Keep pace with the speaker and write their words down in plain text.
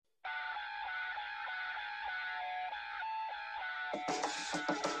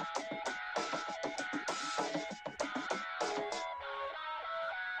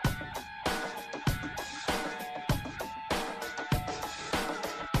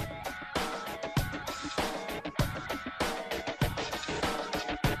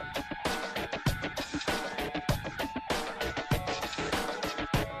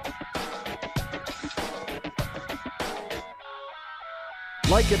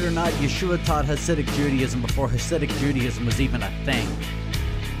Like it or not, Yeshua taught Hasidic Judaism before Hasidic Judaism was even a thing.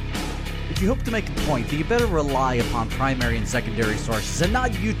 If you hope to make a point, then you better rely upon primary and secondary sources and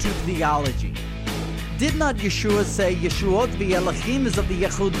not YouTube theology. Did not Yeshua say, Yeshuot v'Elachim is of the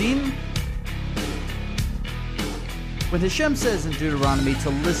Yehudim? When Hashem says in Deuteronomy to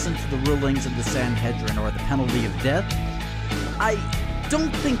listen to the rulings of the Sanhedrin or the penalty of death, I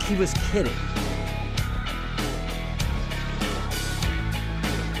don't think he was kidding.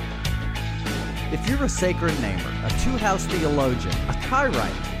 If you're a sacred namer, a two-house theologian, a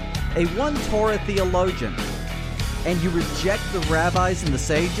Karaite, a one-Torah theologian, and you reject the rabbis and the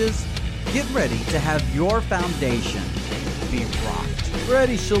sages, get ready to have your foundation be rocked.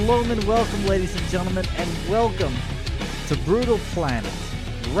 Ready, shalom and welcome, ladies and gentlemen, and welcome to Brutal Planet,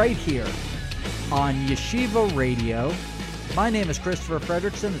 right here on Yeshiva Radio. My name is Christopher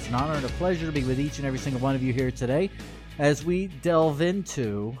Fredrickson. It's an honor and a pleasure to be with each and every single one of you here today as we delve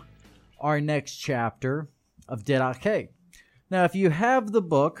into our next chapter of Didache. Now, if you have the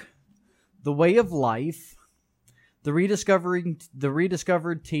book, The Way of Life, the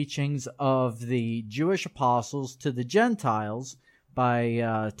rediscovered teachings of the Jewish apostles to the Gentiles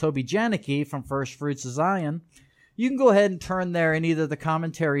by Toby Janicki from First Fruits of Zion, you can go ahead and turn there in either the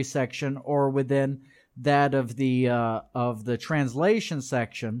commentary section or within that of the translation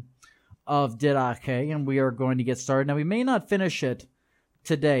section of Didache, and we are going to get started. Now, we may not finish it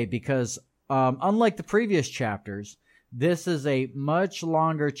today because unlike the previous chapters, this is a much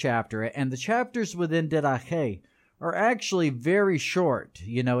longer chapter, and the chapters within Didache are actually very short.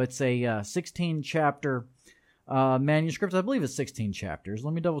 You know, it's a 16-chapter manuscript. I believe it's 16 chapters.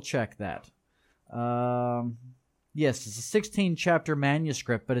 Let me double-check that. Yes, it's a 16-chapter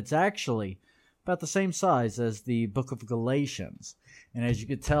manuscript, but it's actually about the same size as the book of Galatians. And as you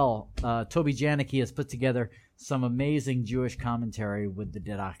could tell, Toby Janicki has put together some amazing Jewish commentary with the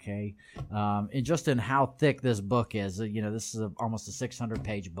Didache, and just in how thick this book is. You know, this is almost a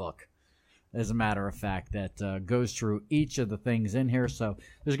 600-page book, as a matter of fact, that goes through each of the things in here. So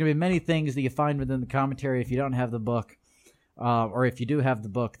there's going to be many things that you find within the commentary if you don't have the book, or if you do have the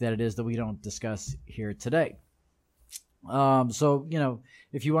book, that it is that we don't discuss here today. So, you know,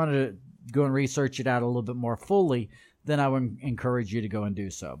 if you wanted to go and research it out a little bit more fully, then I would encourage you to go and do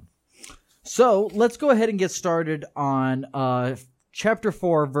so. So let's go ahead and get started on chapter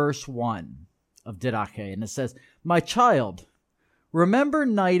 4, verse 1 of Didache. And it says, "My child, remember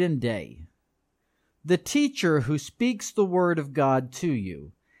night and day the teacher who speaks the word of God to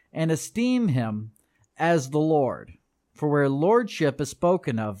you, and esteem him as the Lord. For where lordship is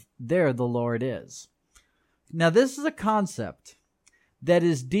spoken of, there the Lord is." Now, this is a concept that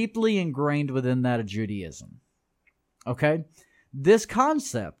is deeply ingrained within that of Judaism. Okay? This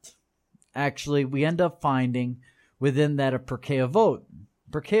concept, actually, we end up finding within that of Pirkei Avot.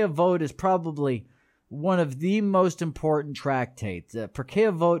 Pirkei Avot is probably one of the most important tractates. Pirkei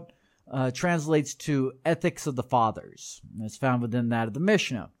Avot translates to Ethics of the Fathers. It's found within that of the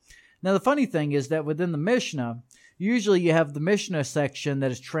Mishnah. Now, the funny thing is that within the Mishnah, usually you have the Mishnah section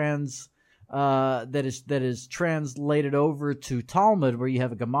that is translated over to Talmud, where you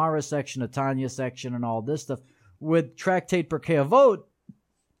have a Gemara section, a Tanya section, and all this stuff. With Tractate Pirkei Avot,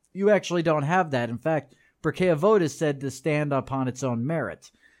 you actually don't have that. In fact, Pirkei Avot is said to stand upon its own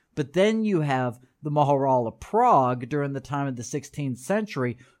merit. But then you have the Maharal of Prague during the time of the 16th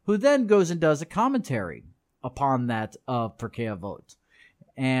century, who then goes and does a commentary upon that of Pirkei Avot,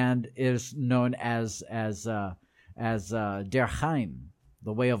 and is known as Der Chaim,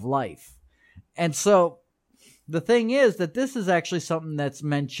 the way of life. And so the thing is that this is actually something that's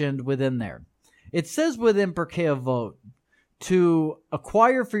mentioned within there. It says within Pirkei Avot to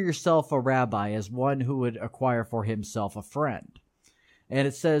acquire for yourself a rabbi as one who would acquire for himself a friend. And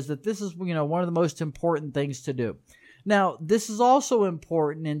it says that this is, one of the most important things to do. Now, this is also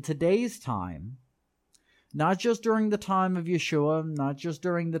important in today's time, not just during the time of Yeshua, not just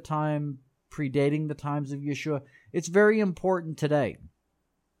during the time predating the times of Yeshua. It's very important today.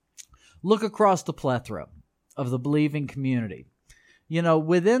 Look across the plethora of the believing community.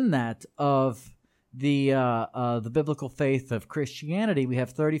 Within that of the biblical faith of Christianity, we have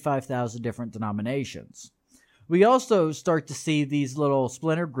 35,000 different denominations. We also start to see these little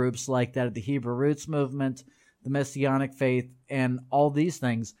splinter groups like that of the Hebrew Roots movement, the Messianic faith, and all these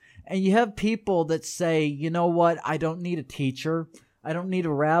things. And you have people that say, you know what, I don't need a teacher. I don't need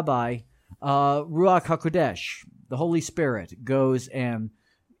a rabbi. Ruach HaKodesh, the Holy Spirit, goes and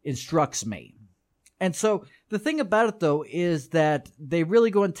instructs me. And so the thing about it, though, is that they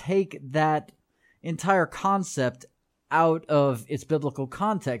really go and take that entire concept out of its biblical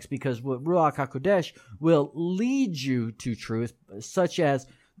context, because what Ruach HaKodesh will lead you to truth, such as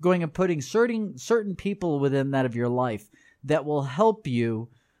going and putting certain people within that of your life that will help you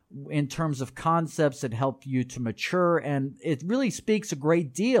in terms of concepts that help you to mature. And it really speaks a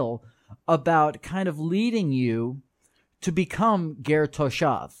great deal about kind of leading you to become Ger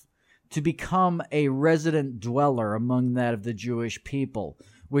Toshav, to become a resident dweller among that of the Jewish people,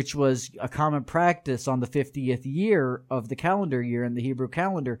 which was a common practice on the 50th year of the calendar year in the Hebrew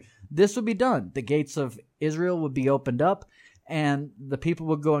calendar. This would be done. The gates of Israel would be opened up, and the people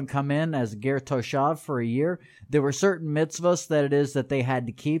would go and come in as Ger Toshav for a year. There were certain mitzvahs that it is that they had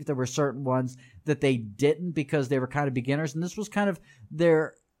to keep. There were certain ones that they didn't because they were kind of beginners, and this was kind of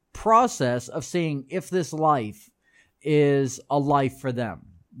their process of seeing if this life is a life for them.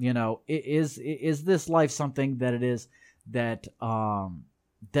 You know, is this life something that it is that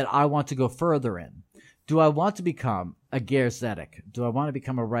that I want to go further in? Do I want to become a Ger Zedek? Do I want to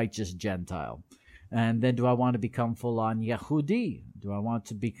become a righteous Gentile? And then do I want to become full-on Yehudi? Do I want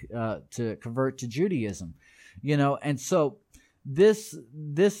to be to convert to Judaism? You know, and so this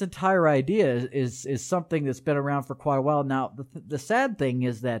entire idea is something that's been around for quite a while now. The sad thing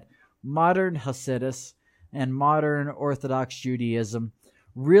is that modern Hasidus and modern Orthodox Judaism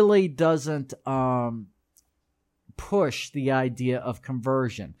really doesn't push the idea of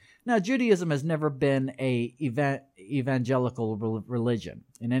conversion. Now, Judaism has never been a evangelical religion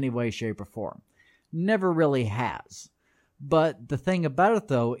in any way, shape, or form. Never really has. But the thing about it,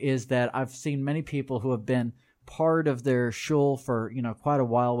 though, is that I've seen many people who have been part of their shul for, quite a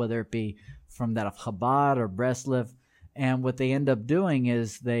while, whether it be from that of Chabad or Breslev, and what they end up doing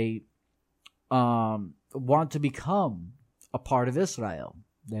is they want to become a part of Israel.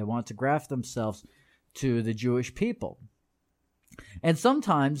 They want to graft themselves to the Jewish people. And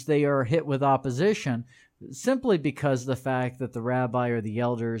sometimes they are hit with opposition simply because of the fact that the rabbi or the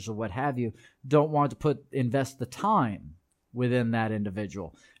elders or what have you don't want to invest the time within that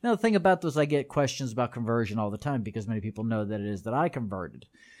individual. Now, the thing about this, I get questions about conversion all the time because many people know that it is that I converted.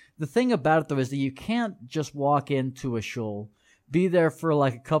 The thing about it, though, is that you can't just walk into a shul, be there for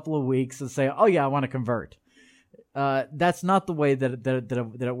like a couple of weeks and say, oh yeah, I want to convert. That's not the way that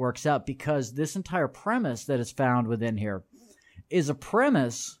it works out, because this entire premise that is found within here is a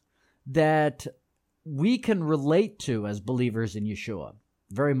premise that we can relate to as believers in Yeshua,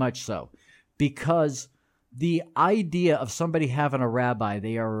 very much so, because the idea of somebody having a rabbi,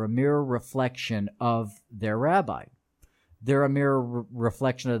 they are a mirror reflection of their rabbi. They're a mirror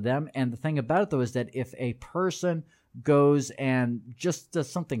reflection of them. And the thing about it, though, is that if a person goes and just does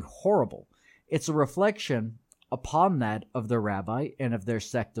something horrible, it's a reflection upon that of their rabbi and of their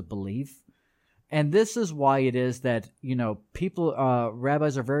sect of belief. And this is why it is that,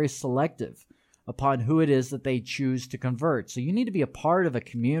 rabbis are very selective upon who it is that they choose to convert. So you need to be a part of a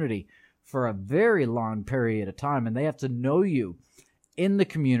community for a very long period of time, and they have to know you in the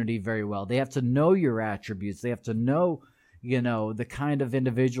community very well. They have to know your attributes. They have to know, the kind of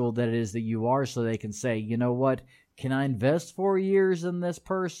individual that it is that you are, so they can say, you know what, can I invest 4 years in this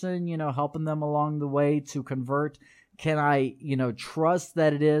person, helping them along the way to convert? Can I, trust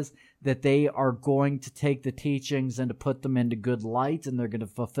that it is that they are going to take the teachings and to put them into good light, and they're going to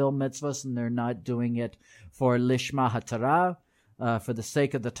fulfill mitzvahs, and they're not doing it for lishma haTorah, for the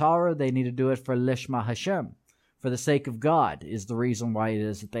sake of the Torah. They need to do it for lishma Hashem, for the sake of God is the reason why it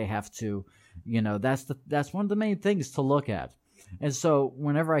is that they have to, that's one of the main things to look at. And so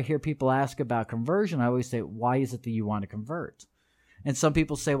whenever I hear people ask about conversion, I always say, why is it that you want to convert? And some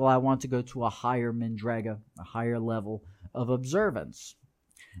people say, well, I want to go to a higher mindraga, a higher level of observance.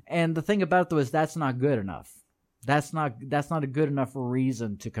 And the thing about it, though, is that's not good enough. That's not a good enough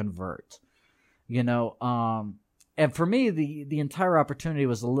reason to convert. And for me, the entire opportunity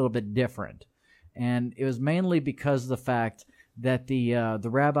was a little bit different. And it was mainly because of the fact that the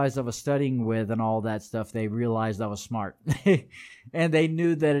rabbis I was studying with and all that stuff, they realized I was smart. And they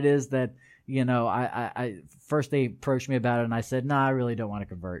knew that it is that, I first they approached me about it, and I said, no, I really don't want to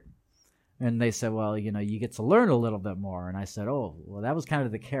convert. And they said, well, you get to learn a little bit more. And I said, oh, well, that was kind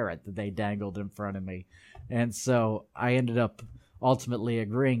of the carrot that they dangled in front of me. And so I ended up ultimately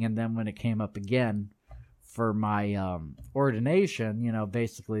agreeing. And then when it came up again for my ordination,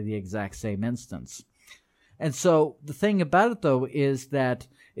 basically the exact same instance. And so the thing about it, though, is that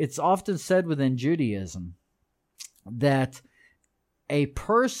it's often said within Judaism that a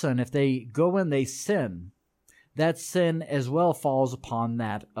person, if they go and they sin, that sin as well falls upon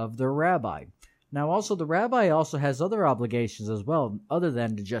that of their rabbi. Now also the rabbi also has other obligations as well, other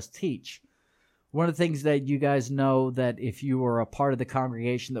than to just teach. One of the things that you guys know, that if you were a part of the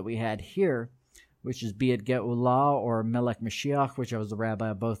congregation that we had here, which is be it Ge'ulah or Melech Mashiach, which I was the rabbi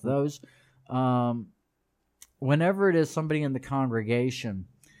of both of those, whenever it is somebody in the congregation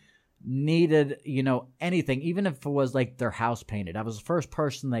needed, anything, even if it was like their house painted, I was the first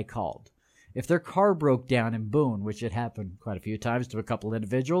person they called. If their car broke down in Boone, which had happened quite a few times to a couple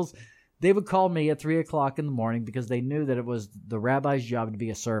individuals, they would call me at 3 o'clock in the morning because they knew that it was the rabbi's job to be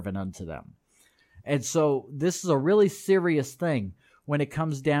a servant unto them. And so this is a really serious thing when it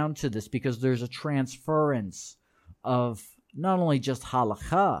comes down to this, because there's a transference of not only just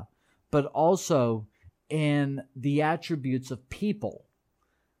halakha, but also in the attributes of people,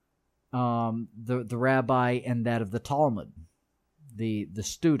 the rabbi and that of the Talmud, the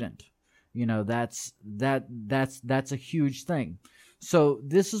student. That's a huge thing. So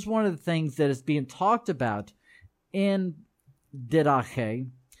this is one of the things that is being talked about in Didache,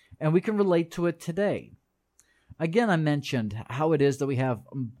 and we can relate to it today. Again, I mentioned how it is that we have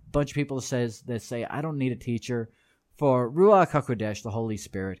a bunch of people that say, I don't need a teacher, for Ruach HaKodesh, the Holy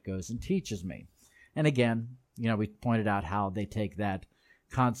Spirit, goes and teaches me. And again, we pointed out how they take that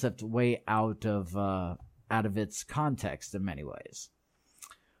concept way out of its context in many ways.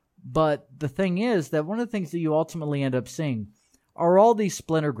 But the thing is that one of the things that you ultimately end up seeing are all these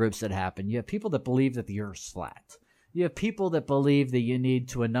splinter groups that happen. You have people that believe that the earth's flat. You have people that believe that you need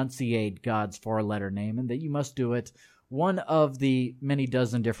to enunciate God's four-letter name and that you must do it one of the many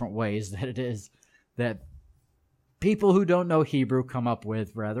dozen different ways that it is that people who don't know Hebrew come up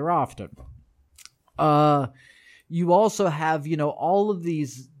with rather often. You also have, all of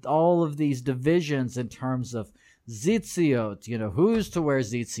these divisions in terms of zitziot, who's to wear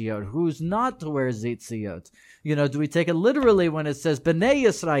zitziot, who's not to wear zitziot. Do we take it literally when it says Bnei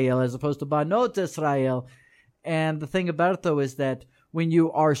Yisrael as opposed to Banot Yisrael? And the thing about it, though, is that when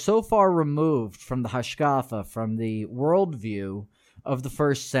you are so far removed from the hashkafa, from the worldview of the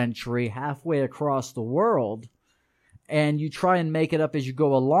first century, halfway across the world, and you try and make it up as you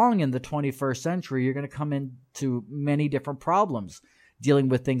go along in the 21st century, you're going to come into many different problems, dealing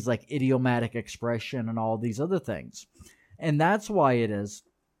with things like idiomatic expression and all these other things. And that's why it is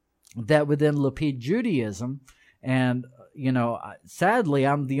that within Lapid Judaism, and sadly,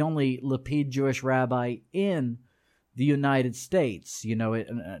 I'm the only Lapid Jewish rabbi in the United States.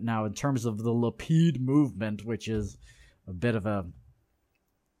 Now in terms of the Lapid movement, which is a bit of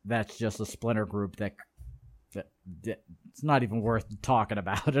that's just a splinter group that it's not even worth talking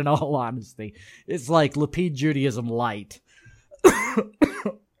about. In all honesty, it's like Lapid Judaism light. I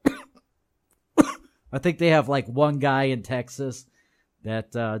think they have like one guy in Texas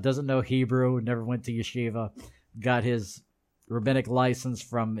that doesn't know Hebrew, never went to yeshiva, got his rabbinic license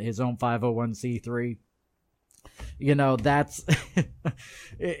from his own 501c3. That's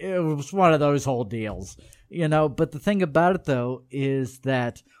it was one of those whole deals. But the thing about it, though, is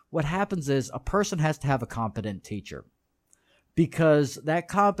that what happens is a person has to have a competent teacher, because that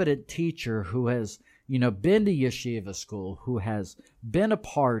competent teacher who has been to yeshiva school, who has been a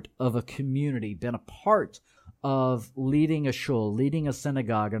part of a community, been a part of leading a shul, leading a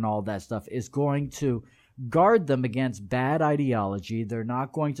synagogue and all that stuff, is going to guard them against bad ideology. They're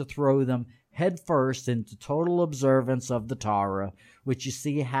not going to throw them headfirst into total observance of the Torah, which you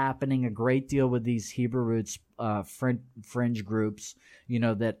see happening a great deal with these Hebrew roots fringe groups,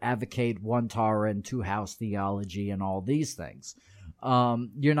 that advocate one Torah and two house theology and all these things.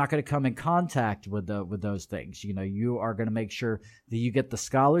 You're not going to come in contact with those things. You are going to make sure that you get the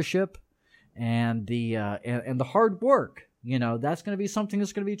scholarship and the hard work. That's going to be something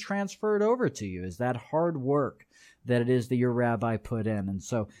that's going to be transferred over to you, is that hard work that it is that your rabbi put in. And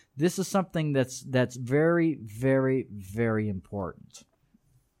so this is something that's very, very, very important.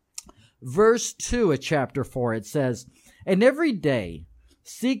 Verse 2 of chapter 4, it says, "And every day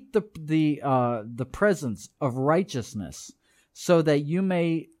seek the presence of righteousness, so that you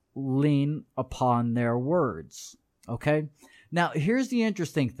may lean upon their words." Okay? Now, here's the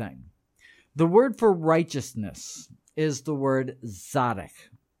interesting thing. The word for righteousness is the word zadek,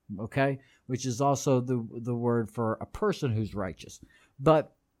 okay? Which is also the word for a person who's righteous.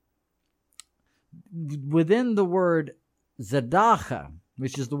 But within the word zadacha,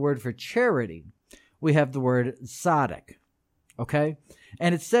 which is the word for charity, we have the word zadek, okay?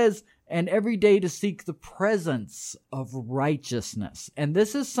 And it says, "And every day to seek the presence of righteousness." And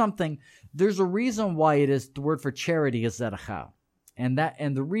this is something, there's a reason why it is the word for charity is zadacha. And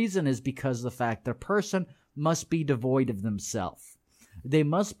the reason is because of the fact that a person must be devoid of themselves. They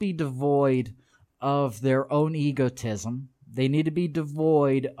must be devoid of their own egotism. They need to be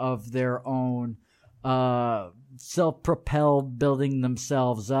devoid of their own self-propelled building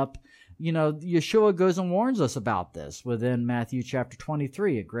themselves up. You know, Yeshua goes and warns us about this within Matthew chapter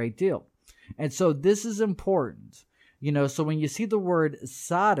 23 a great deal. And so this is important. You know, so when you see the word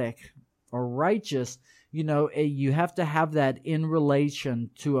tzaddik or righteous, you know, you have to have that in relation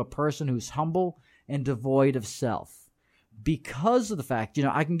to a person who's humble and devoid of self. Because of the fact, you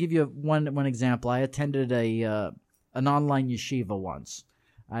know, I can give you one example. I attended an online yeshiva once.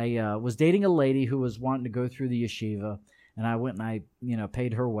 I was dating a lady who was wanting to go through the yeshiva, and I went and I, you know,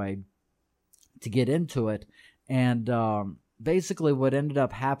 paid her way to get into it. And basically what ended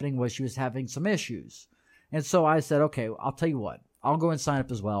up happening was she was having some issues. And so I said, okay, I'll tell you what. I'll go and sign up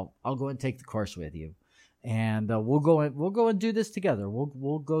as well. I'll go and take the course with you. And we'll go and do this together.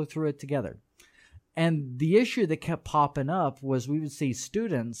 We'll go through it together. And the issue that kept popping up was we would see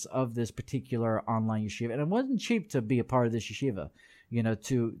students of this particular online yeshiva, and it wasn't cheap to be a part of this yeshiva. You know,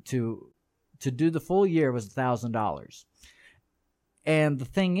 to do the full year was $1,000. And the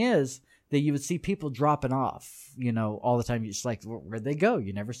thing is that you would see people dropping off, you know, all the time. You're just like, where'd they go?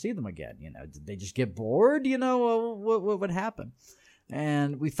 You never see them again. You know, did they just get bored? You know, what would happen?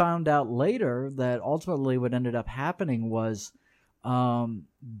 And we found out later that ultimately what ended up happening was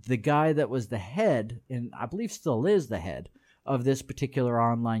the guy that was the head, and I believe still is the head, of this particular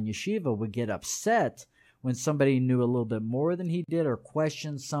online yeshiva would get upset when somebody knew a little bit more than he did or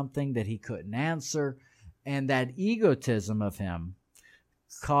questioned something that he couldn't answer. And that egotism of him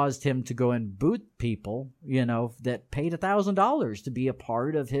caused him to go and boot people, you know, that paid $1,000 to be a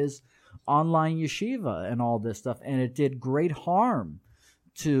part of his online yeshiva and all this stuff. And it did great harm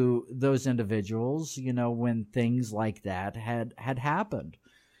to those individuals, you know, when things like that had happened,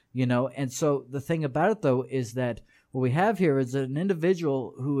 you know. And so the thing about it, though, is that what we have here is an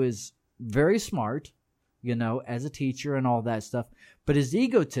individual who is very smart, you know, as a teacher and all that stuff, but his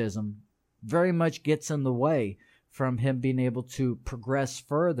egotism very much gets in the way from him being able to progress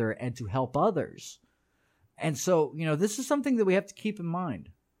further and to help others. And so, you know, this is something that we have to keep in mind.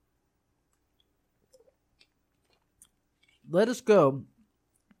 Let us go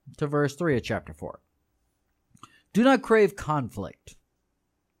to verse 3 of chapter 4. Do not crave conflict,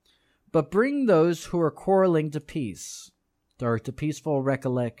 but bring those who are quarreling to peace, or to peaceful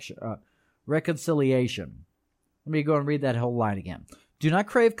reconciliation. Let me go and read that whole line again. Do not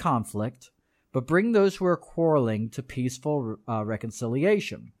crave conflict, but bring those who are quarreling to peaceful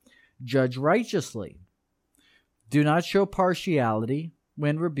reconciliation. Judge righteously. Do not show partiality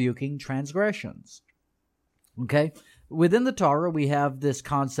when rebuking transgressions. Okay? Within the Torah, we have this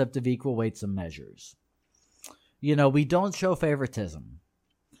concept of equal weights and measures. You know, we don't show favoritism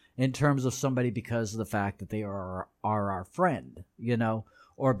in terms of somebody because of the fact that they are our friend, you know,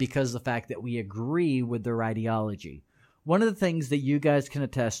 or because of the fact that we agree with their ideology. One of the things that you guys can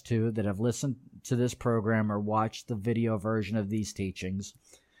attest to that have listened to this program or watched the video version of these teachings,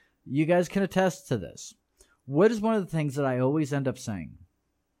 you guys can attest to this. What is one of the things that I always end up saying?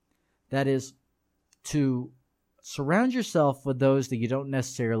 That is to surround yourself with those that you don't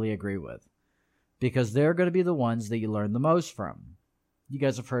necessarily agree with, because they're going to be the ones that you learn the most from. You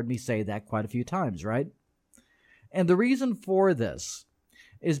guys have heard me say that quite a few times, right? And the reason for this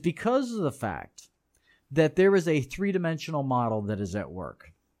is because of the fact that there is a three-dimensional model that is at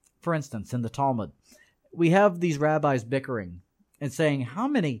work. For instance, in the Talmud, we have these rabbis bickering and saying, how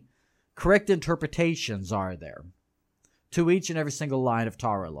many correct interpretations are there to each and every single line of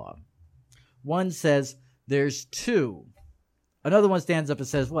Torah law? One says there's 2. Another one stands up and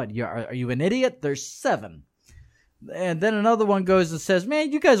says, what, are you an idiot? There's 7. And then another one goes and says,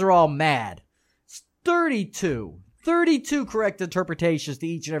 man, you guys are all mad. It's 32. 32 correct interpretations to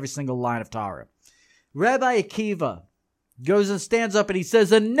each and every single line of Torah. Rabbi Akiva goes and stands up and he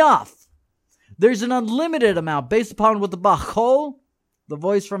says, enough. There's an unlimited amount based upon what the Bachol, the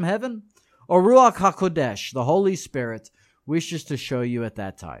voice from heaven, or Ruach HaKodesh, the Holy Spirit, wishes to show you at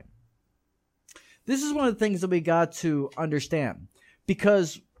that time. This is one of the things that we got to understand,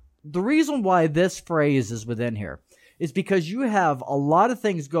 because the reason why this phrase is within here is because you have a lot of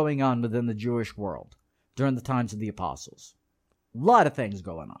things going on within the Jewish world during the times of the apostles. A lot of things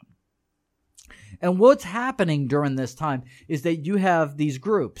going on. And what's happening during this time is that you have these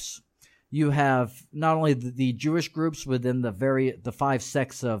groups. You have not only the Jewish groups within the 5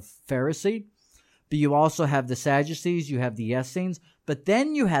 sects of Pharisee, but you also have the Sadducees, you have the Essenes, but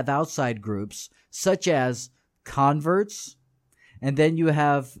then you have outside groups such as converts, and then you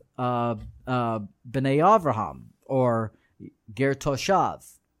have B'nai Avraham or Ger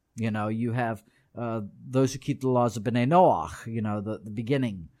Toshav. You know, you have those who keep the laws of B'nai Noach, the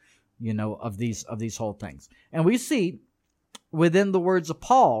beginning, of these whole things. And we see within the words of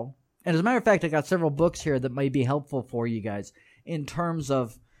Paul, and as a matter of fact, I got several books here that may be helpful for you guys in terms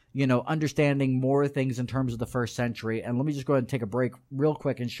of, understanding more things in terms of the first century. And let me just go ahead and take a break real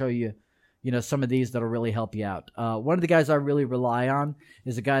quick and show you, some of these that'll really help you out. One of the guys I really rely on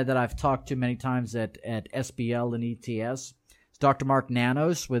is a guy that I've talked to many times at SBL and ETS. It's Dr. Mark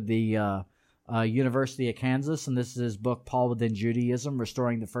Nanos with the University of Kansas, and this is his book, Paul Within Judaism,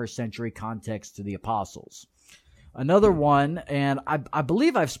 Restoring the First Century Context to the Apostles. Another one, and I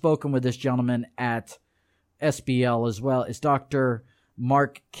believe I've spoken with this gentleman at SBL as well, is Dr.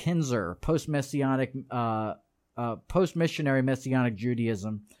 Mark Kinzer, Post-Missionary Messianic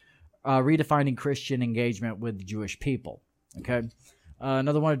Judaism, Redefining Christian Engagement with the Jewish People. Okay.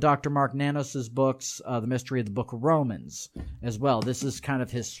 Another one of Dr. Mark Nanos' books, The Mystery of the Book of Romans, as well. This is kind of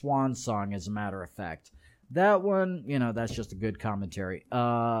his swan song, as a matter of fact. That one, that's just a good commentary.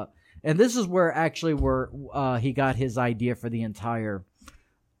 And this is where he got his idea for the entire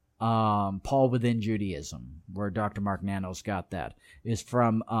Paul Within Judaism, where Dr. Mark Nanos got that, is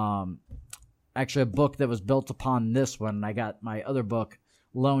from actually a book that was built upon this one. And I got my other book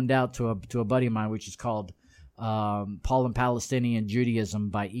loaned out to a buddy of mine, which is called Paul and Palestinian Judaism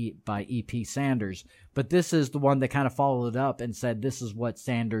by E.P. Sanders. But this is the one that kind of followed it up and said this is what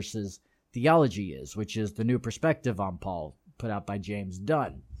Sanders's theology is, which is the new perspective on Paul, put out by James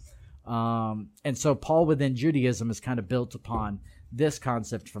Dunn. And so Paul Within Judaism is kind of built upon this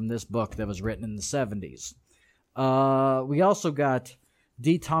concept from this book that was written in the 70s. We also got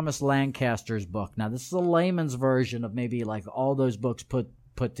D. Thomas Lancaster's book. Now, this is a layman's version of maybe like all those books put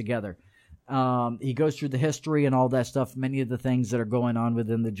together. He goes through the history and all that stuff, many of the things that are going on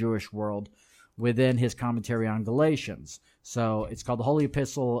within the Jewish world within his commentary on Galatians. So it's called The Holy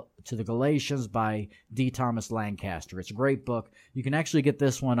Epistle to the Galatians by D. Thomas Lancaster. It's a great book. You can actually get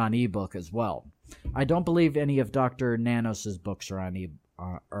this one on ebook as well. I don't believe any of Dr. Nanos' books are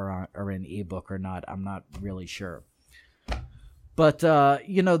are in ebook or not. I'm not really sure. But,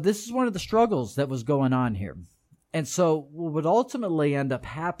 this is one of the struggles that was going on here. And so what would ultimately end up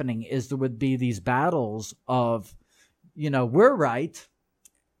happening is there would be these battles of, we're right,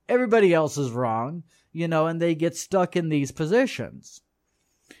 everybody else is wrong, and they get stuck in these positions.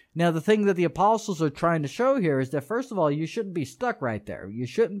 Now, the thing that the apostles are trying to show here is that, first of all, you shouldn't be stuck right there. You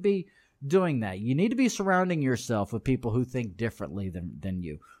shouldn't be doing that. You need to be surrounding yourself with people who think differently than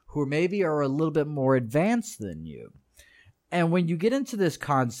you, who maybe are a little bit more advanced than you. And when you get into this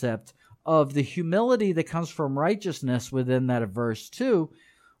concept of the humility that comes from righteousness within that of verse 2,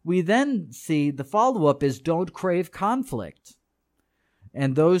 we then see the follow-up is don't crave conflict.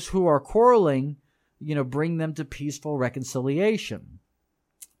 And those who are quarreling, bring them to peaceful reconciliation.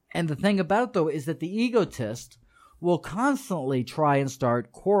 And the thing about it, though, is that the egotist will constantly try and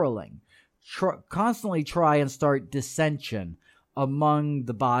start quarreling, constantly try and start dissension among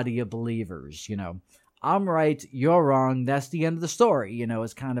the body of believers. I'm right, you're wrong, that's the end of the story.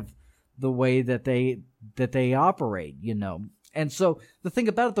 It's kind of the way that they operate, And so the thing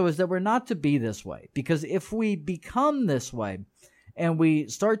about it, though, is that we're not to be this way, because if we become this way and we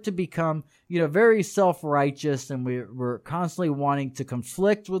start to become, very self-righteous and we're constantly wanting to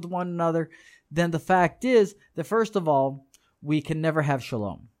conflict with one another, then the fact is that, first of all, we can never have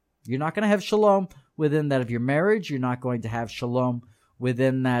shalom. You're not going to have shalom within that of your marriage. You're not going to have shalom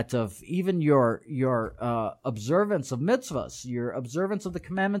within that of even your observance of mitzvahs, your observance of the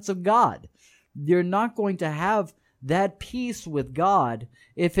commandments of God. You're not going to have that peace with God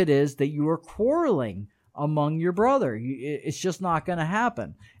if it is that you are quarreling among your brother. It's just not going to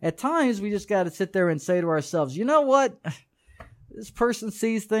happen. At times, we just got to sit there and say to ourselves, you know what? This person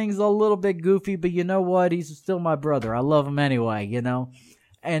sees things a little bit goofy, but you know what? He's still my brother. I love him anyway,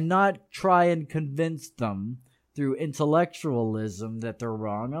 and not try and convince them through intellectualism that they're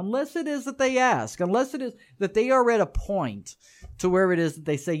wrong, unless it is that they ask, unless it is that they are at a point to where it is that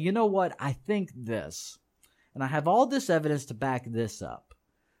they say, you know what, I think this, and I have all this evidence to back this up,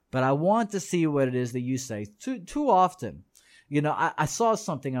 but I want to see what it is that you say. Too often, I saw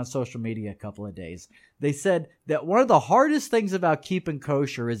something on social media a couple of days. They said that one of the hardest things about keeping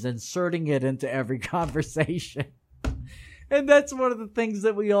kosher is inserting it into every conversation. And that's one of the things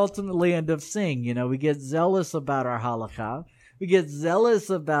that we ultimately end up seeing. We get zealous about our halakha. We get zealous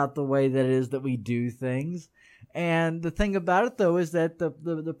about the way that it is that we do things. And the thing about it, though, is that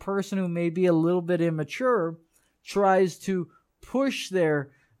the person who may be a little bit immature tries to push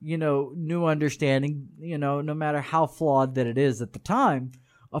their, new understanding, no matter how flawed that it is at the time,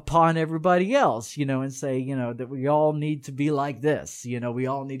 upon everybody else, and say, that we all need to be like this. We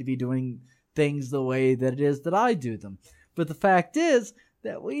all need to be doing things the way that it is that I do them. But the fact is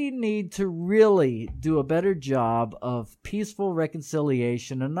that we need to really do a better job of peaceful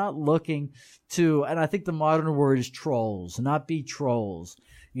reconciliation and not looking to, and I think the modern word is trolls, not be trolls.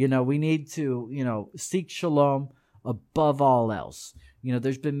 We need to, seek shalom above all else.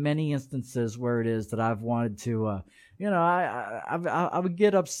 There's been many instances where it is that I've wanted to, I would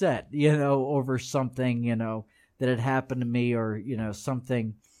get upset, over something, that had happened to me, or,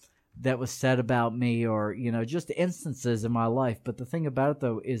 something that was said about me, or, just instances in my life. But the thing about it,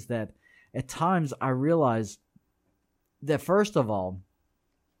 though, is that at times I realize that, first of all,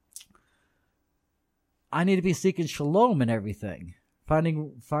 I need to be seeking shalom in everything,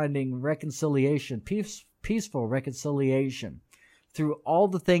 finding reconciliation, peaceful reconciliation through all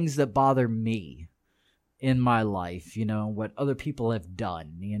the things that bother me in my life, what other people have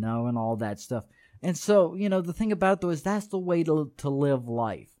done, and all that stuff. And so, the thing about it, though, is that's the way to live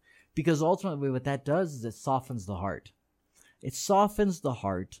life. Because ultimately what that does is it softens the heart. It softens the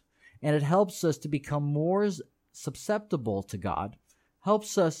heart, and it helps us to become more susceptible to God,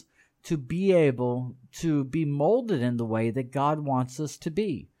 helps us to be able to be molded in the way that God wants us to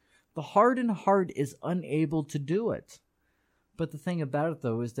be. The hardened heart is unable to do it. But the thing about it,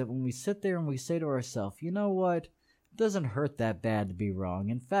 though, is that when we sit there and we say to ourselves, you know what? It doesn't hurt that bad to be wrong.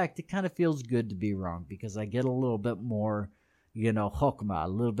 In fact, it kind of feels good to be wrong because I get a little bit more, chokmah, a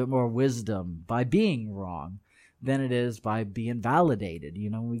little bit more wisdom by being wrong than it is by being validated.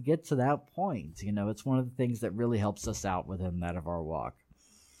 We get to that point. It's one of the things that really helps us out within that of our walk.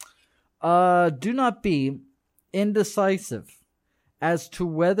 Do not be indecisive as to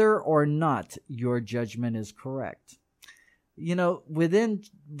whether or not your judgment is correct. Within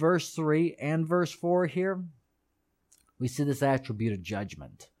verse 3 and verse 4 here, we see this attribute of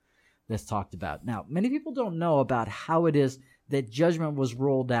judgment that's talked about. Now, many people don't know about how it is that judgment was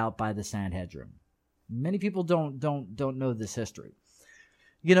rolled out by the Sanhedrin. Many people don't know this history.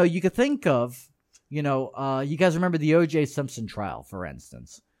 You could think of, you guys remember the O.J. Simpson trial, for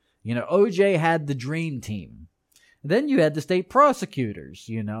instance. O.J. had the dream team. Then you had the state prosecutors,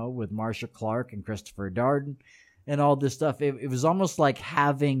 with Marcia Clark and Christopher Darden and all this stuff. It was almost like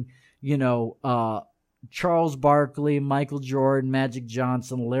having, Charles Barkley, Michael Jordan, Magic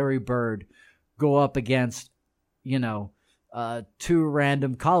Johnson, Larry Bird go up against, two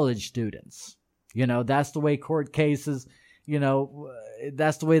random college students. That's the way court cases,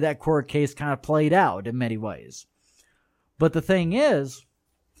 that's the way that court case kind of played out in many ways. But the thing is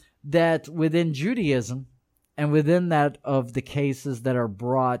that within Judaism and within that of the cases that are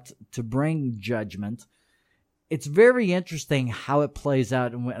brought to bring judgment, it's very interesting how it plays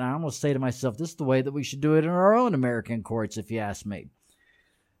out. And I almost say to myself, this is the way that we should do it in our own American courts, if you ask me.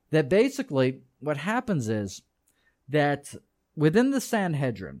 That basically what happens is that within the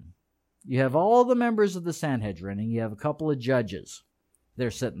Sanhedrin, you have all the members of the Sanhedrin, and you have a couple of judges.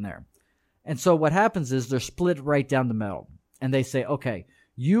 They're sitting there. And so what happens is they're split right down the middle. And they say, okay,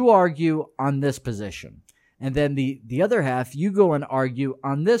 you argue on this position. And then the other half, you go and argue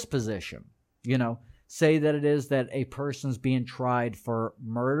on this position. Say that it is that a person's being tried for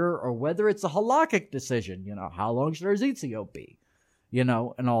murder, or whether it's a halakhic decision, how long should our zitziot be, and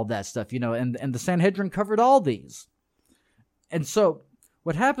all that stuff, and the Sanhedrin covered all these. And so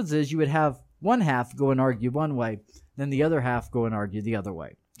what happens is you would have one half go and argue one way, then the other half go and argue the other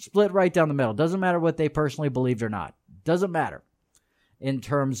way. Split right down the middle. Doesn't matter what they personally believed or not. Doesn't matter in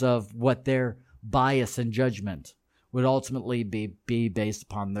terms of what their bias and judgment would ultimately be based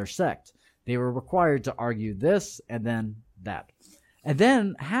upon their sect. They were required to argue this and then that. And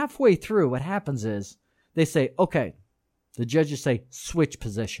then halfway through, what happens is they say, okay, the judges say, switch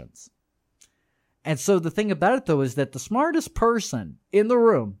positions. And so the thing about it, though, is that the smartest person in the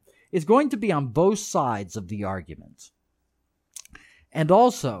room is going to be on both sides of the argument. And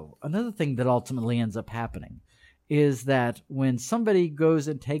also, another thing that ultimately ends up happening is that when somebody goes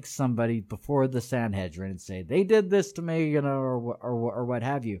and takes somebody before the Sanhedrin and say, they did this to me, or what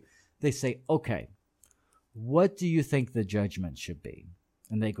have you, they say, okay, what do you think the judgment should be?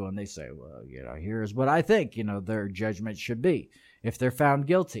 And they go and they say, well, here's what I think, their judgment should be if they're found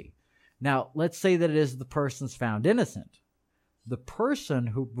guilty. Now, let's say that it is the person's found innocent. The person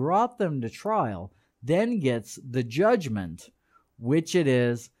who brought them to trial then gets the judgment, which it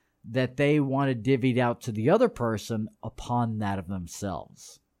is that they wanted divvied out to the other person upon that of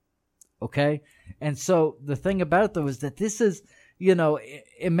themselves. Okay? And so the thing about it, though, is that this is,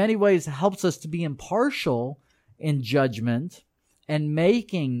 in many ways helps us to be impartial in judgment and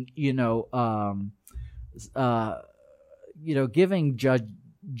making, giving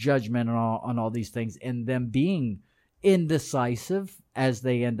judgment on all these things, and them being indecisive, as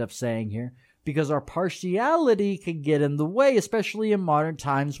they end up saying here, because our partiality can get in the way, especially in modern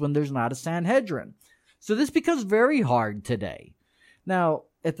times when there's not a Sanhedrin. So this becomes very hard today. Now,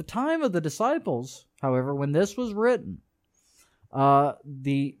 at the time of the disciples, however, when this was written,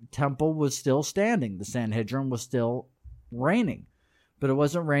 the temple was still standing. The Sanhedrin was still reigning. But it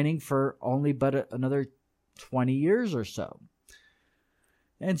wasn't reigning for only but another 20 years or so.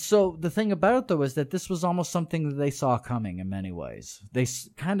 And so the thing about it, though, is that this was almost something that they saw coming in many ways. They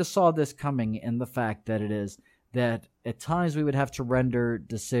kind of saw this coming in the fact that it is that at times we would have to render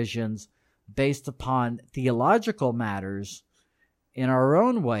decisions based upon theological matters in our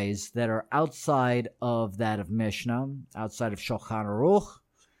own ways that are outside of that of Mishnah, outside of Shulchan Aruch,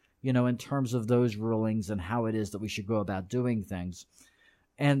 in terms of those rulings and how it is that we should go about doing things.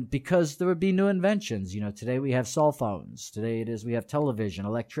 And because there would be new inventions, today we have cell phones. Today we have television,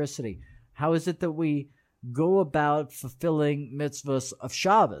 electricity. How is it that we go about fulfilling mitzvahs of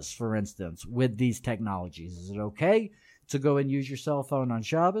Shabbos, for instance, with these technologies? Is it okay to go and use your cell phone on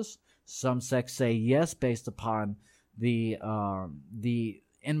Shabbos? Some sects say yes, based upon the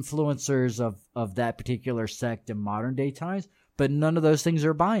influencers of that particular sect in modern day times, but none of those things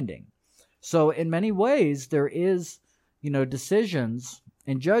are binding. So in many ways, there is, decisions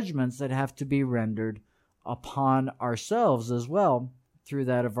and judgments that have to be rendered upon ourselves as well through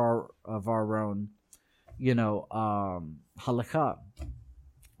that of our own, halakha.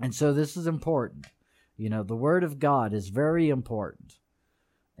 And so this is important. The Word of God is very important.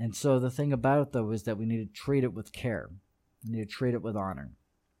 And so the thing about it, though, is that we need to treat it with care. We need to treat it with honor.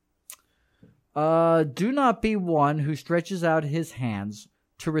 Do not be one who stretches out his hands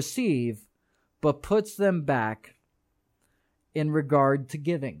to receive, but puts them back in regard to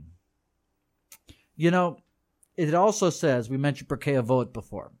giving. It also says, we mentioned Pirkei Avot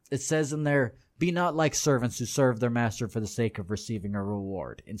before, it says in there, be not like servants who serve their master for the sake of receiving a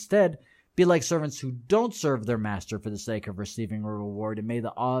reward. Instead, be like servants who don't serve their master for the sake of receiving a reward, and may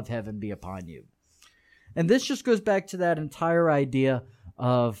the awe of heaven be upon you. And this just goes back to that entire idea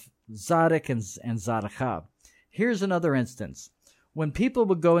of Zadok and Zadacha. Here's another instance. When people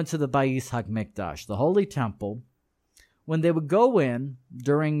would go into the Bayis HaMikdash, the Holy Temple, when they would go in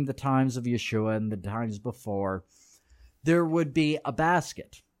during the times of Yeshua and the times before, there would be a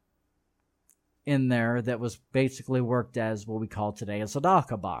basket in there that was basically worked as what we call today a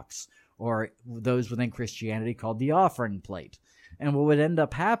tzedakah box, or those within Christianity called the offering plate. And what would end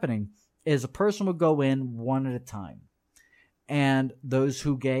up happening is a person would go in one at a time. And those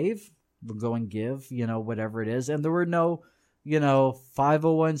who gave would go and give, whatever it is. And there were no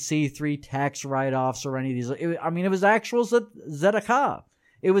 501c3 tax write-offs or any of these. It was actual tzedakah.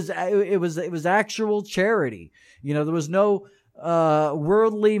 It was actual charity. There was no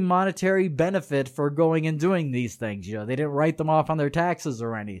worldly monetary benefit for going and doing these things. They didn't write them off on their taxes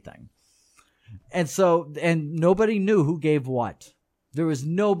or anything. And nobody knew who gave what. There was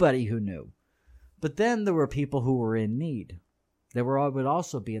nobody who knew. But then there were people who were in need. They would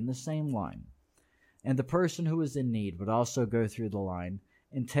also be in the same line. And the person who was in need would also go through the line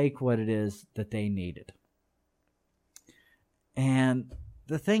and take what it is that they needed. And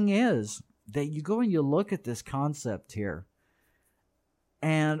the thing is that you go and you look at this concept here,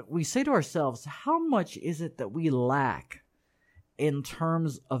 and we say to ourselves, how much is it that we lack in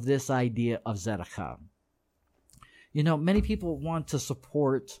terms of this idea of tzedakah? Many people want to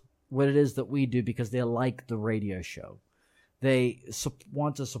support what it is that we do because they like the radio show. They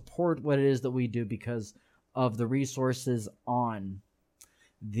want to support what it is that we do because of the resources on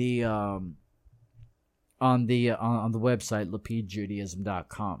the website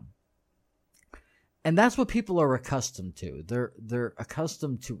lapidjudaism.com. And that's what people are accustomed to. They're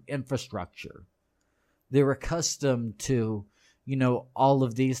accustomed to infrastructure. They're accustomed to, all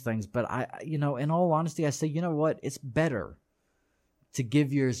of these things. But in all honesty, I say, you know what? It's better to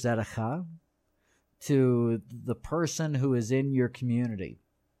give your tzedakah to the person who is in your community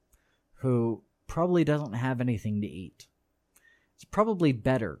who probably doesn't have anything to eat. It's probably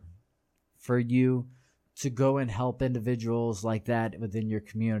better for you to go and help individuals like that within your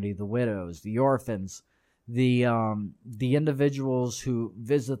community, the widows, the orphans, the individuals who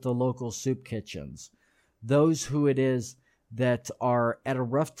visit the local soup kitchens, those who it is that are at a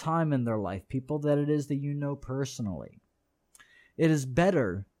rough time in their life, people that it is that you know personally. It is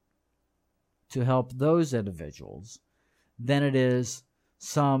better to help those individuals than it is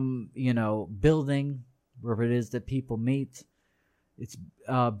some, building where it is that people meet. It's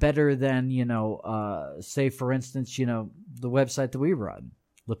better than, say, for instance, the website that we run,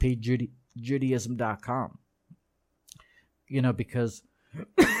 lapidjudaism.com. Because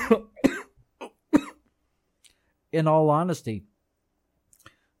in all honesty,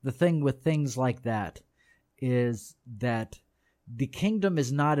 the thing with things like that is that the kingdom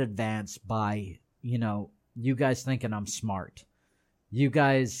is not advanced by, you guys thinking I'm smart. You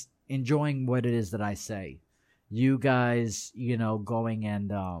guys enjoying what it is that I say. You guys, going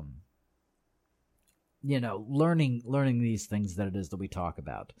and, learning these things that it is that we talk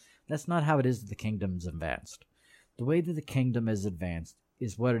about. That's not how it is that the kingdom is advanced. The way that the kingdom is advanced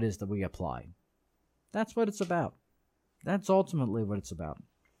is what it is that we apply. That's what it's about. That's ultimately what it's about.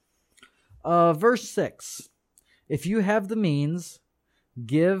 Verse 6. If you have the means,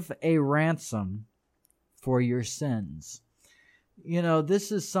 give a ransom for your sins.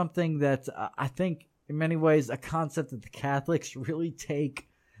 This is something that I think in many ways a concept that the Catholics really take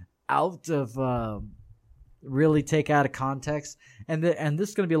out of context. And this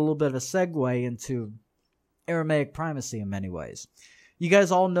is going to be a little bit of a segue into Aramaic primacy in many ways. You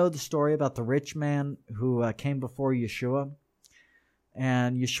guys all know the story about the rich man who came before Yeshua.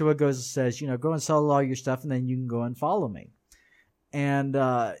 And Yeshua goes and says, go and sell all your stuff and then you can go and follow me. And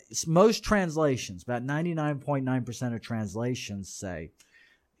most translations, about 99.9% of translations say,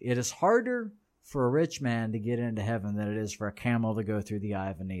 it is harder for a rich man to get into heaven than it is for a camel to go through the eye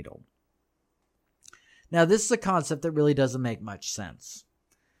of a needle. Now, this is a concept that really doesn't make much sense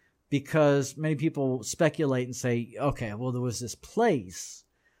because many people speculate and say, okay, well, there was this place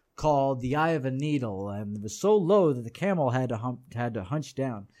called the eye of a needle, and it was so low that the camel had to hunch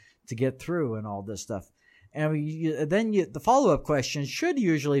down to get through and all this stuff. And the follow-up question should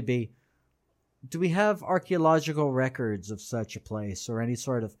usually be, do we have archaeological records of such a place or any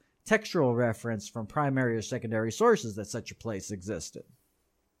sort of textual reference from primary or secondary sources that such a place existed?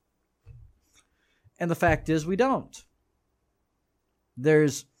 And the fact is we don't.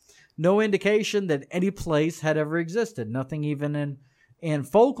 There's no indication that any place had ever existed, nothing even in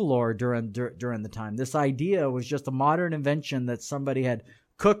folklore during the time. This idea was just a modern invention that somebody had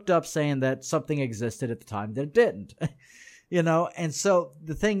cooked up saying that something existed at the time that it didn't. And so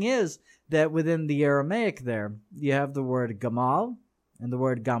the thing is that within the Aramaic there, you have the word gamal and the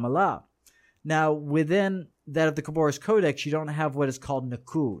word gamala. Now, within that of the Khabbaris Codex, you don't have what is called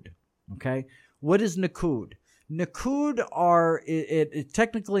nakud. Okay? What is nakud? Nakud it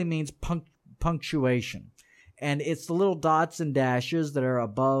technically means punctuation. And it's the little dots and dashes that are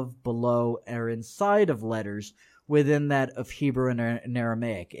above, below, or inside of letters within that of Hebrew and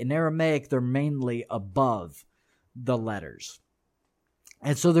Aramaic. In Aramaic, they're mainly above the letters.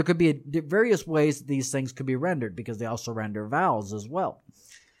 And so there could be various ways that these things could be rendered because they also render vowels as well.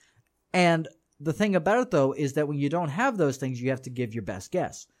 And the thing about it, though, is that when you don't have those things, you have to give your best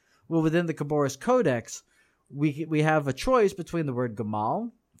guess. Well, within the Khabbaris Codex, we have a choice between the word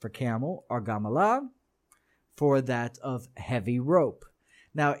gamal for camel or gamala for that of heavy rope.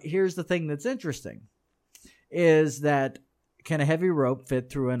 Now, here's the thing that's interesting, is that can a heavy rope fit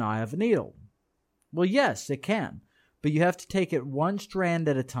through an eye of a needle? Well, yes, it can. But you have to take it one strand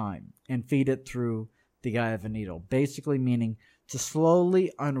at a time and feed it through the eye of a needle, basically meaning to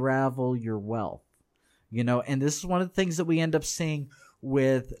slowly unravel your wealth. And this is one of the things that we end up seeing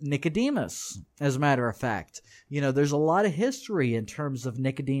with Nicodemus, as a matter of fact. There's a lot of history in terms of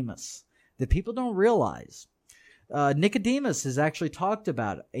Nicodemus that people don't realize. Nicodemus is actually talked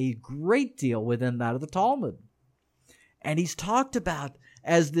about a great deal within that of the Talmud. And he's talked about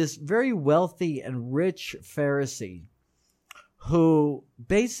as this very wealthy and rich Pharisee who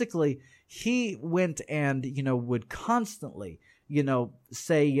basically he went and, would constantly,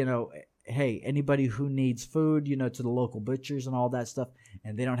 say, hey, anybody who needs food, to the local butchers and all that stuff,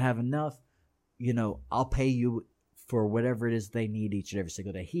 and they don't have enough, I'll pay you for whatever it is they need each and every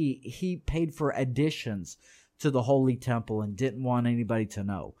single day. He paid for additions to the Holy Temple and didn't want anybody to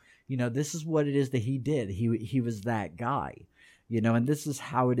know. This is what it is that he did. He was that guy, and this is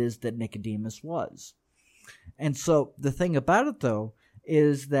how it is that Nicodemus was. And so the thing about it, though,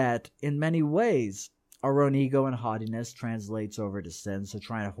 is that in many ways, our own ego and haughtiness translates over to sin. So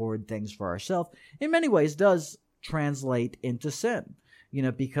trying to hoard things for ourselves, in many ways, does translate into sin,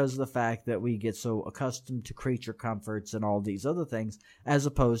 because of the fact that we get so accustomed to creature comforts and all these other things, as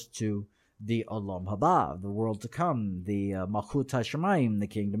opposed to the Olam Haba, the world to come, the Malchut HaShamayim, the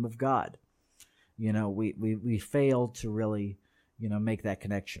kingdom of God. We fail to really, make that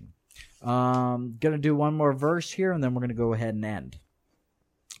connection. Going to do one more verse here, and then we're going to go ahead and end.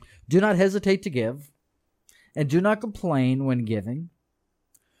 Do not hesitate to give, and do not complain when giving,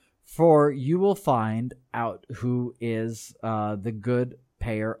 for you will find out who is the good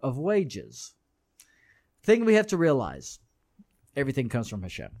payer of wages. Thing we have to realize, everything comes from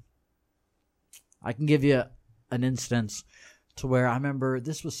Hashem. I can give you an instance to where I remember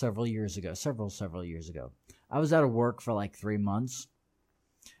this was several years ago. I was out of work for like 3 months.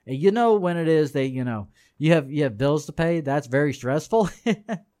 And you know when it is that, you have bills to pay, that's very stressful.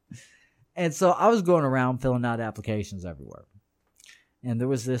 And so I was going around filling out applications everywhere. And there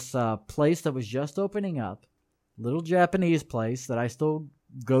was this place that was just opening up, little Japanese place that I still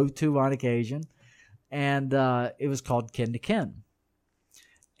go to on occasion. And it was called Kin to Kin.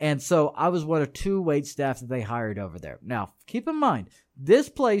 And so I was one of 2 wait staff that they hired over there. Now, keep in mind, this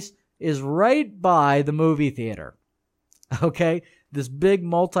place is right by the movie theater. Okay? This big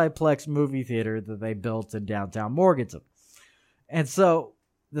multiplex movie theater that they built in downtown Morganton. And so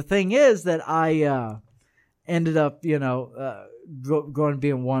the thing is that I ended up, going to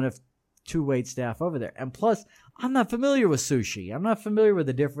being one of 2 wait staff over there. And plus, I'm not familiar with sushi. I'm not familiar with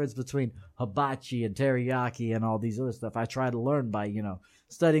the difference between hibachi and teriyaki and all these other stuff. I try to learn by,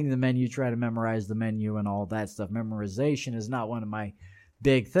 studying the menu, try to memorize the menu and all that stuff. Memorization is not one of my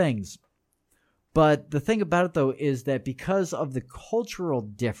big things. But the thing about it, though, is that because of the cultural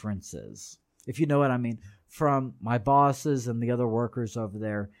differences, if you know what I mean, from my bosses and the other workers over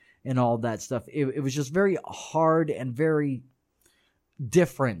there and all that stuff, it was just very hard and very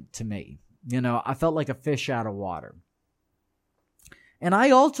different to me. I felt like a fish out of water. And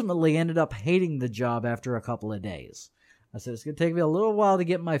I ultimately ended up hating the job after a couple of days. I said, it's going to take me a little while to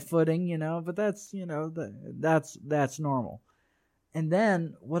get my footing, but that's, that's normal. And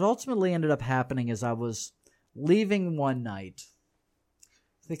then what ultimately ended up happening is I was leaving one night.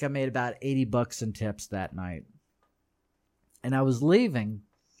 I think I made about $80 in tips that night. And I was leaving,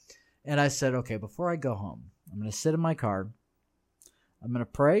 and I said, okay, before I go home, I'm going to sit in my car. I'm going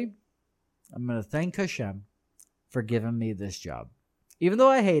to pray. I'm going to thank Hashem for giving me this job. Even though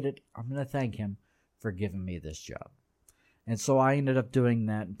I hate it, I'm going to thank him for giving me this job. And so I ended up doing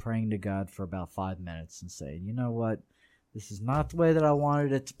that and praying to God for about 5 minutes and saying, you know what? This is not the way that I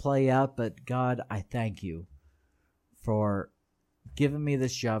wanted it to play out, but God, I thank you for giving me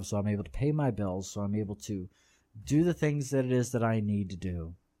this job so I'm able to pay my bills, so I'm able to do the things that it is that I need to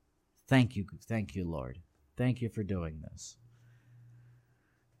do. Thank you, Lord. Thank you for doing this.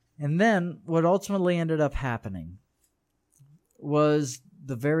 And then what ultimately ended up happening was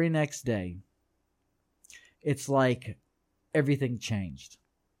the very next day, it's like everything changed.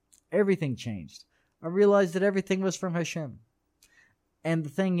 Everything changed. I realized that everything was from Hashem. And the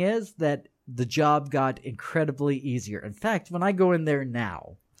thing is that the job got incredibly easier. In fact, when I go in there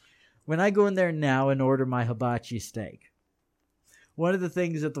now and order my hibachi steak, one of the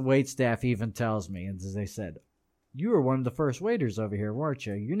things that the wait staff even tells me, and as they said, you were one of the first waiters over here, weren't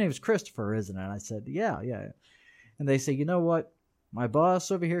you? Your name's Christopher, isn't it? And I said, yeah. And they say, you know what? My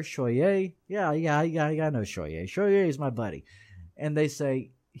boss over here, Shoye, yeah, I know Shoye. Shoye is my buddy. And they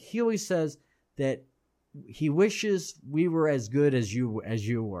say, he always says that he wishes we were as good as you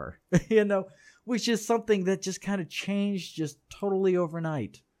were, which is something that just kind of changed just totally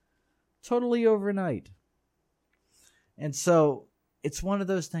overnight. And so it's one of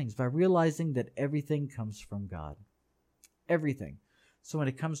those things by realizing that everything comes from God. Everything. So when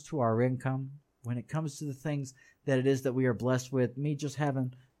it comes to our income, when it comes to the things that it is that we are blessed with, me just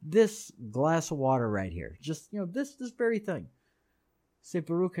having this glass of water right here, just, this very thing. Say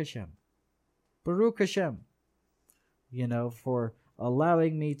Baruch Hashem. Baruch Hashem, for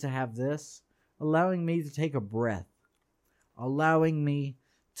allowing me to have this, allowing me to take a breath, allowing me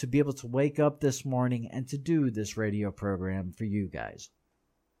to be able to wake up this morning and to do this radio program for you guys.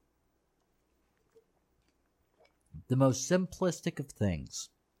 The most simplistic of things.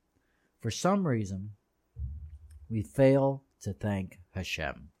 For some reason, we fail to thank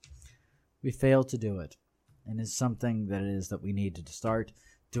Hashem. We fail to do it. And it's something that it is that we need to start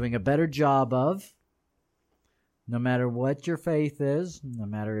doing a better job of, no matter what your faith is, no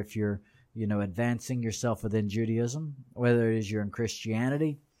matter if you're, advancing yourself within Judaism, whether it is you're in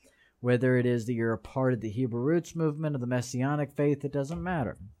Christianity, whether it is that you're a part of the Hebrew roots movement or the Messianic faith, it doesn't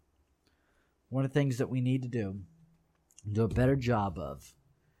matter. One of the things that we need to do a better job of,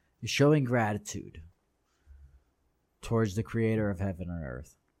 is showing gratitude towards the Creator of heaven and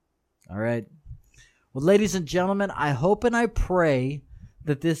earth. All right? Well, ladies and gentlemen, I hope and I pray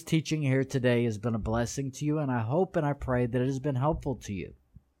that this teaching here today has been a blessing to you, and I hope and I pray that it has been helpful to you.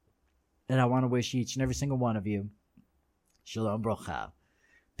 And I want to wish each and every single one of you Shalom Brocha.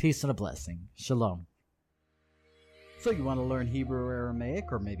 Peace and a blessing. Shalom. So you want to learn Hebrew or Aramaic,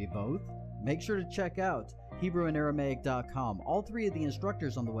 or maybe both? Make sure to check out HebrewandAramaic.com. All 3 of the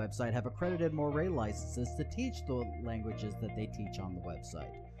instructors on the website have accredited Moray licenses to teach the languages that they teach on the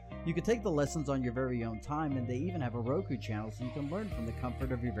website. You can take the lessons on your very own time, and they even have a Roku channel so you can learn from the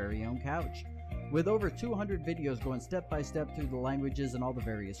comfort of your very own couch. With over 200 videos going step by step through the languages and all the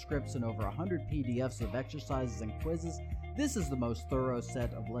various scripts and over 100 PDFs of exercises and quizzes, this is the most thorough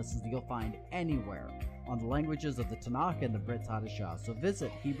set of lessons that you'll find anywhere on the languages of the Tanakh and the Brit Hadashah. So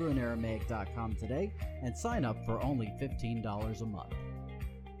visit HebrewandAramaic.com today and sign up for only $15 a month.